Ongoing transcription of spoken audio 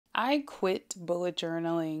I quit bullet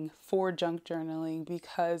journaling for junk journaling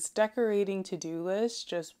because decorating to-do lists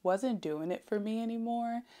just wasn't doing it for me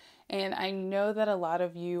anymore. And I know that a lot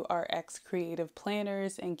of you are ex-creative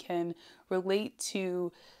planners and can relate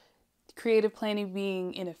to creative planning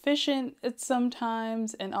being inefficient at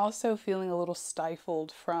sometimes and also feeling a little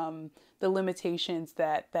stifled from the limitations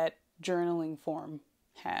that journaling form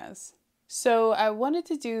has. So I wanted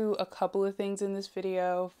to do a couple of things in this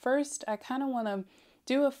video. First, I kind of want to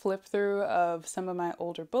do a flip through of some of my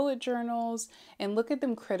older bullet journals and look at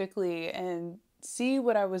them critically and see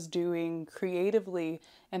what I was doing creatively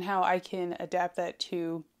and how I can adapt that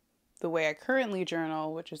to the way I currently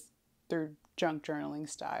journal, which is through junk journaling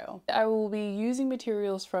style. I will be using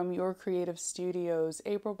materials from Your Creative Studio's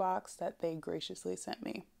April box that they graciously sent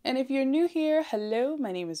me. And if you're new here, hello,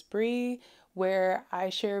 my name is Bree, where I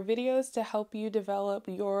share videos to help you develop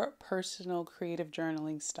your personal creative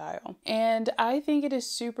journaling style. And I think it is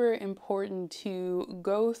super important to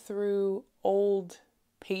go through old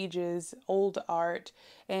pages, old art,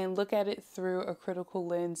 and look at it through a critical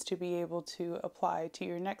lens to be able to apply to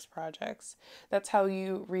your next projects. That's how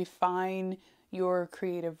you refine your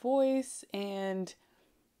creative voice and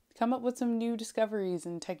come up with some new discoveries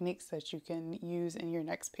and techniques that you can use in your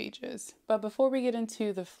next pages. But before we get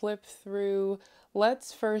into the flip through,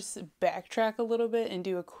 let's first backtrack a little bit and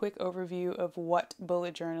do a quick overview of what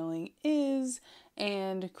bullet journaling is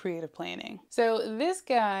and creative planning. So this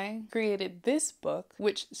guy created this book,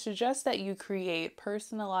 which suggests that you create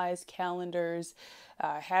personalized calendars,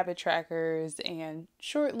 habit trackers, and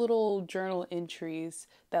short little journal entries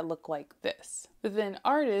that look like this. But then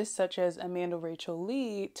artists such as Amanda Rachel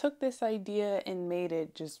Lee took this idea and made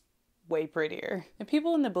it just way prettier. And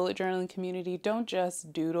people in the bullet journaling community don't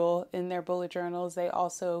just doodle in their bullet journals, they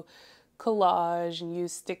also collage and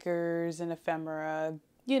use stickers and ephemera.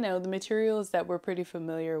 You know, the materials that we're pretty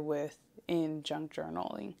familiar with in junk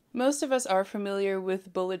journaling. Most of us are familiar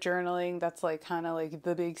with bullet journaling. That's like kind of like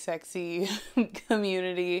the big sexy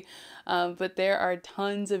community. But there are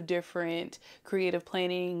tons of different creative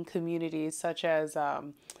planning communities such as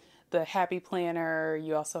the Happy Planner.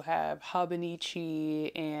 You also have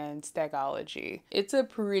Hobonichi and Stagology. It's a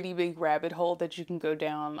pretty big rabbit hole that you can go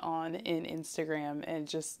down on in Instagram and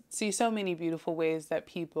just see so many beautiful ways that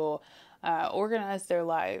people organize their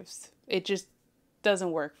lives. It just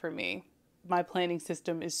doesn't work for me. My planning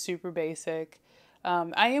system is super basic.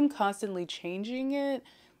 I am constantly changing it.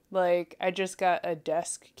 Like, I just got a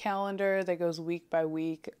desk calendar that goes week by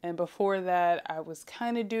week, and before that I was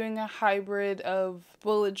kind of doing a hybrid of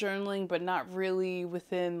bullet journaling, but not really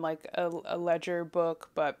within like a ledger book,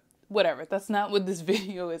 but whatever, that's not what this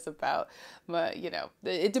video is about. But you know,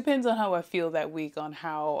 it depends on how I feel that week on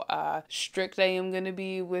how strict I am going to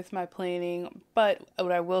be with my planning. But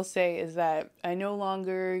what I will say is that I no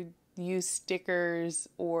longer use stickers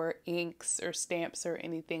or inks or stamps or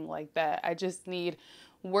anything like that. I just need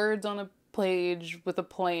words on a page with a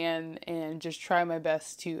plan and just try my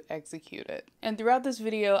best to execute it. And throughout this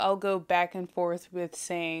video, I'll go back and forth with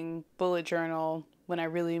saying bullet journal when I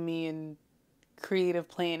really mean creative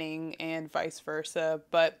planning and vice versa.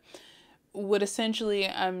 But what essentially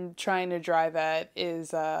I'm trying to drive at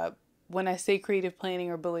is when I say creative planning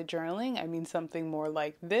or bullet journaling, I mean something more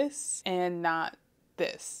like this and not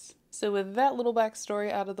this. So with that little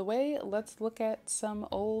backstory out of the way, let's look at some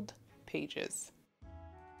old pages.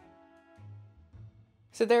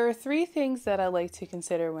 So there are three things that I like to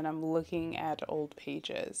consider when I'm looking at old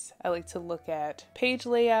pages. I like to look at page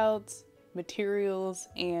layouts, materials,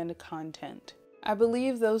 and content. I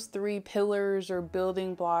believe those three pillars or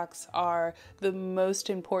building blocks are the most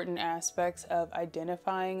important aspects of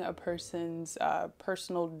identifying a person's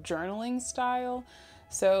personal journaling style.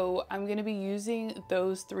 So I'm going to be using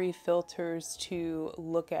those three filters to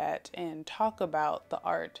look at and talk about the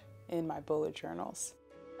art in my bullet journals.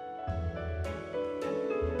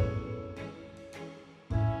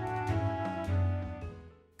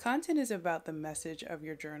 Content is about the message of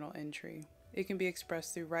your journal entry. It can be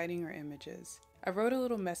expressed through writing or images. I wrote a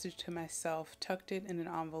little message to myself, tucked it in an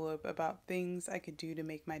envelope about things I could do to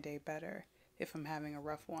make my day better if I'm having a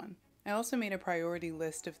rough one. I also made a priority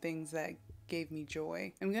list of things that gave me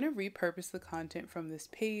joy. I'm going to repurpose the content from this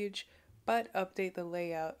page, but update the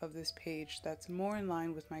layout of this page that's more in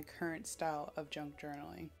line with my current style of junk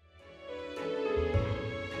journaling.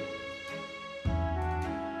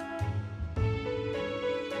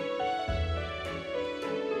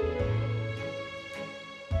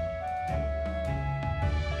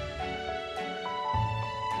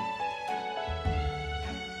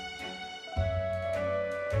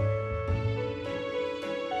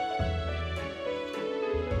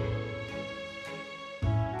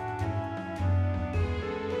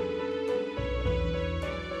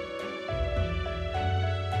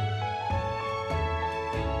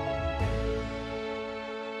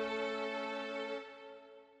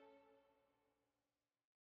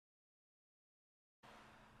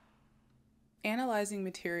 Analyzing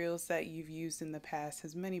materials that you've used in the past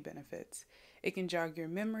has many benefits. It can jog your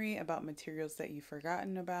memory about materials that you've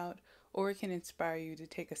forgotten about, or it can inspire you to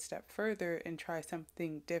take a step further and try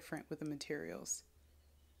something different with the materials.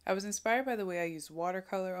 I was inspired by the way I used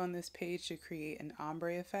watercolor on this page to create an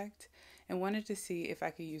ombre effect, and wanted to see if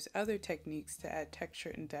I could use other techniques to add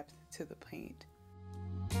texture and depth to the paint.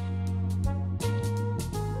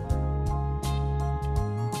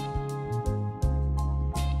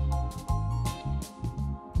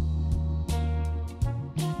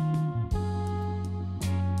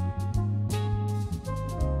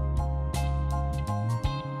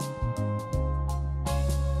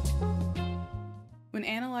 When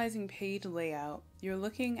analyzing page layout, you're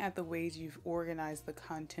looking at the ways you've organized the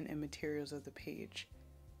content and materials of the page.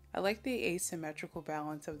 I like the asymmetrical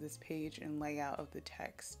balance of this page and layout of the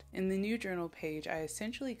text. In the new journal page, I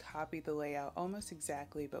essentially copied the layout almost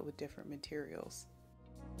exactly, but with different materials.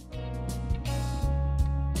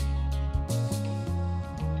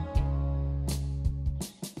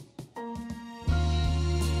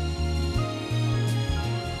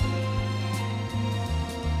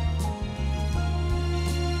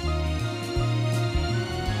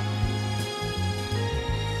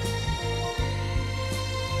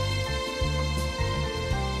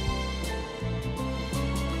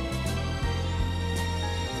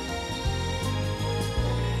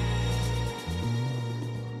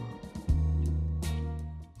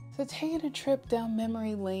 So taking a trip down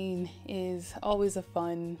memory lane is always a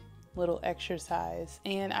fun little exercise,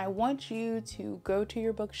 and I want you to go to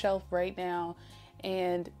your bookshelf right now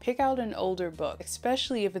and pick out an older book,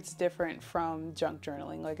 especially if it's different from junk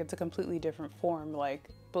journaling, like it's a completely different form like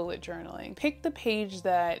bullet journaling. Pick the page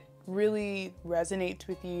that really resonates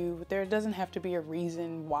with you. There doesn't have to be a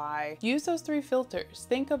reason why. Use those 3 filters.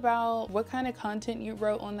 Think about what kind of content you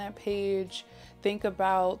wrote on that page. Think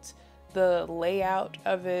about the layout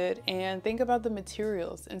of it, and think about the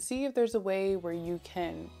materials, and see if there's a way where you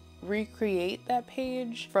can recreate that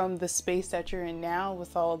page from the space that you're in now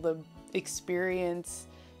with all the experience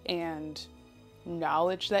and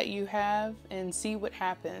knowledge that you have, and see what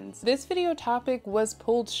happens. This video topic was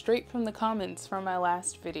pulled straight from the comments from my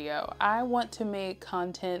last video. I want to make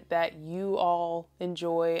content that you all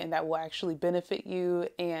enjoy and that will actually benefit you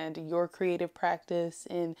and your creative practice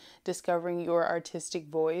in discovering your artistic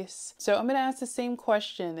voice. So I'm going to ask the same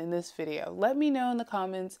question in this video. Let me know in the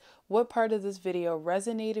comments what part of this video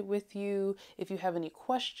resonated with you, if you have any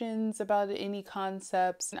questions about any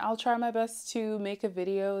concepts, and I'll try my best to make a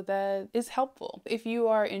video that is helpful. If you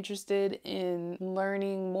are interested in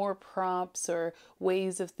learning more prompts or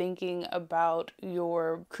ways of thinking about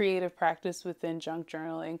your creative practice within junk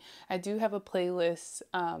journaling, I do have a playlist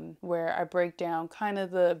where I break down kind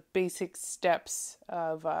of the basic steps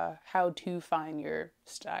of how to find your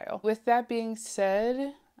style. With that being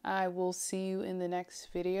said, I will see you in the next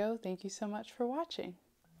video. Thank you so much for watching.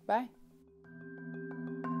 Bye.